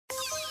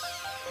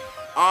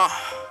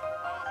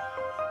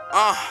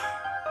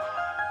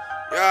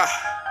Yeah.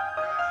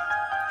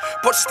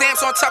 Put the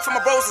stamps on top for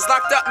my bros that's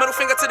locked up. Middle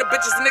finger to the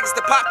bitches and niggas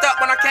that popped up.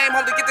 When I came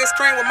home to get this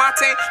cream with my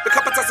team, the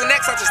couple times the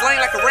next, I just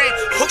laying like a rain.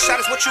 Hook shot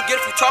is what you get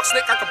if you talk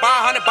slick. I could buy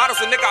 100 bottles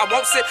of nigga, I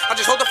won't sit. I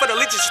just hold up for the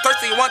leeches, you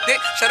thirsty, you want dick.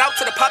 Shout out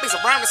to the poppies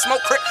around the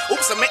smoke crit.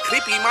 Oops, I meant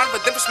creepy, mind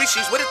of a different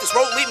species. Where did this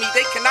road lead me?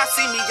 They cannot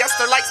see me. Yes,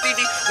 they're like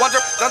Stevie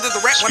Wonder, under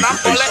the rap when I'm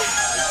ballin'.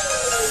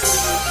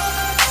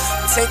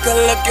 Take a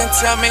look and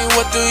tell me,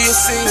 what do you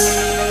see?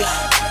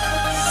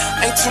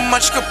 Ain't too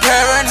much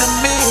comparing to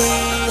me.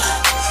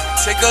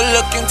 Take a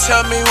look and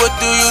tell me, what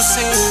do you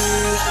see?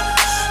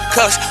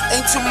 Cause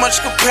ain't too much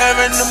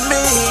comparing to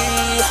me.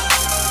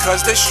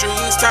 Cause the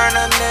streets turn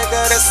a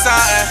nigga to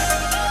something.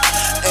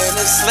 And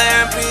it's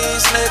Slim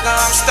Bees, nigga,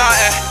 I'm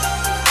starting.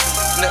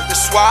 Nigga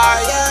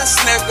swire,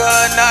 yes,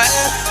 nigga,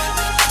 nothing.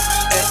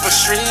 And the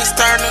streets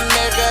turn a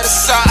nigga to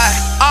something.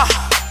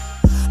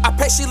 I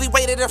patiently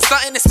waited, I'm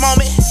starting this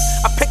moment.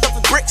 I picked up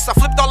the bricks, I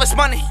flipped all this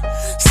money.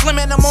 Slim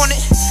in the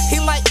morning, he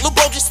like, "Lil'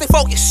 bro, just stay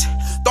focused.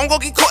 Don't go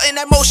get caught in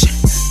that motion.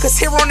 Cause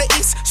here on the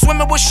east,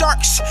 swimming with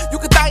sharks, you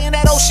could die in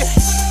that ocean."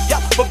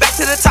 Yup, but back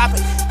to the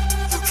topic,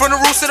 from the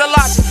roots to the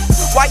logic.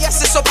 Why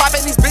yes, it's so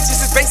poppin', these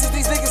bitches is bases,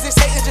 these niggas is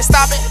hating, just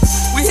stop it.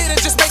 We here to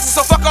just make it,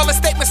 so fuck all the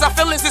statements. I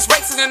feel it's this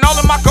racist, and all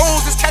of my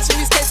goons is catching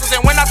these cases.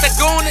 And when I say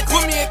goon, it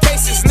put me in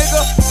cases,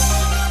 nigga.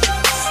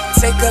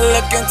 Take a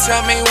look and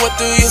tell me, what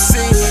do you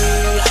see?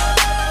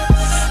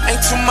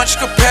 Ain't too much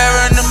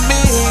comparing to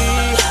me.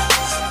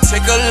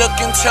 Take a look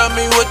and tell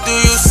me, what do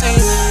you see?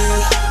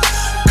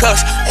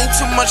 Cause ain't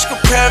too much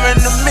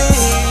comparing to me.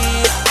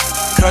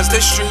 Cause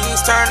the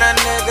streets turn a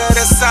nigga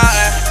to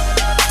something.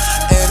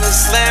 And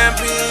it's Slim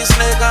Bees,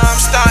 nigga, I'm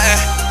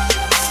starting.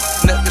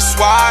 Nigga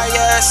swire,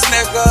 yes,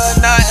 nigga,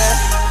 nothing.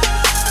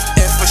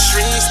 If the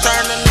streets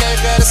turn a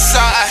nigga to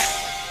something.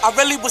 I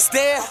really was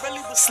there.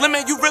 Slim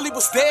and you really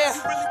was there.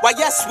 Why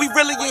yes, we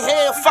really in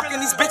here. Fucking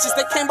these bitches,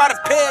 they came by the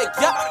peg.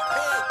 Yup,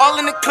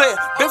 all in the clear.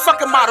 Been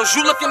fucking models,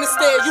 you looking to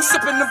stare. You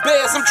sipping the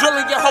beers, I'm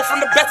drilling your hoe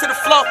from the bed to the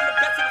floor.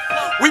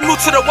 We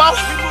moved to the wall,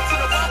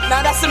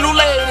 now that's a new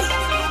lady.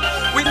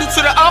 We new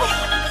to the O,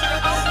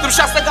 them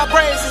shots that got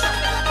brazy.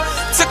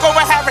 Took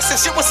over Harrison,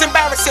 shit was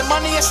embarrassing.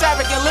 Money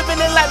extravagant,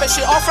 living in lavish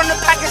shit. All from the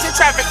package and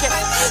trafficking.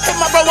 Hit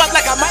my bro up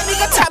like I might need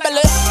a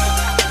tablet.